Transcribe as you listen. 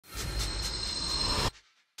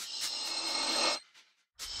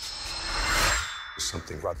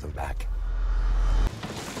Something brought them back.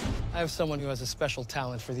 I have someone who has a special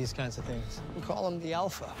talent for these kinds of things. We call him the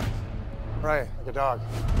Alpha. Right, like a dog.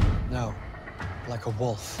 No, like a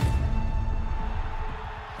wolf.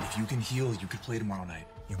 If you can heal, you could play tomorrow night.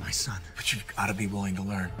 You're my son, but you've got to be willing to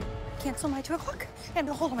learn. Cancel my 2 o'clock and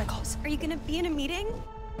hold on my calls. Are you gonna be in a meeting?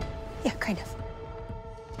 Yeah, kind of.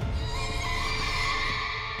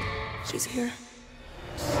 She's here.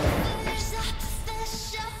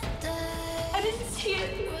 I didn't see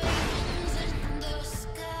it.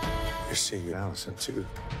 You're seeing Allison, too.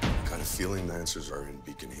 I got a feeling the answers are in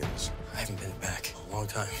Beacon Hills. I haven't been back in a long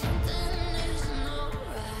time.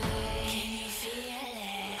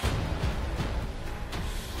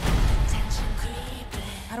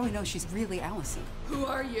 How do we know she's really Allison? Who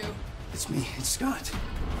are you? It's me. It's Scott.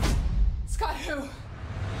 Scott who?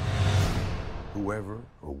 Whoever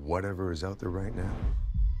or whatever is out there right now,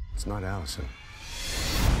 it's not Allison.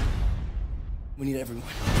 We need everyone.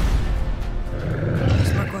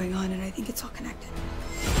 There's more going on, and I think it's all connected.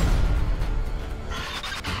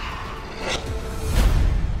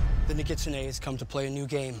 The RedeCanais come to play a new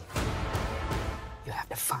game. You have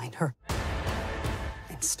to find her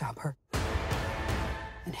and stop her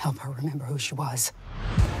and help her remember who she was.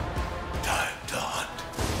 Time dawned.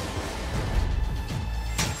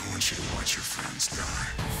 I want you to watch your friends die.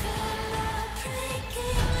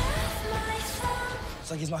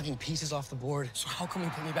 It's like he's knocking pieces off the board. So how come he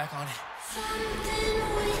put me back on it?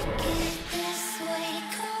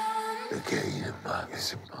 The game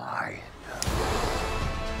is mine.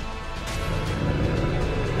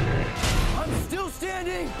 I'm still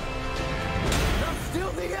standing! I'm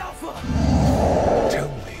still the Alpha! Tell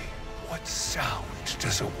me, what sound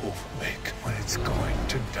does a wolf make when it's going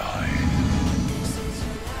to die?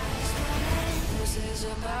 This is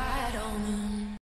a bad omen.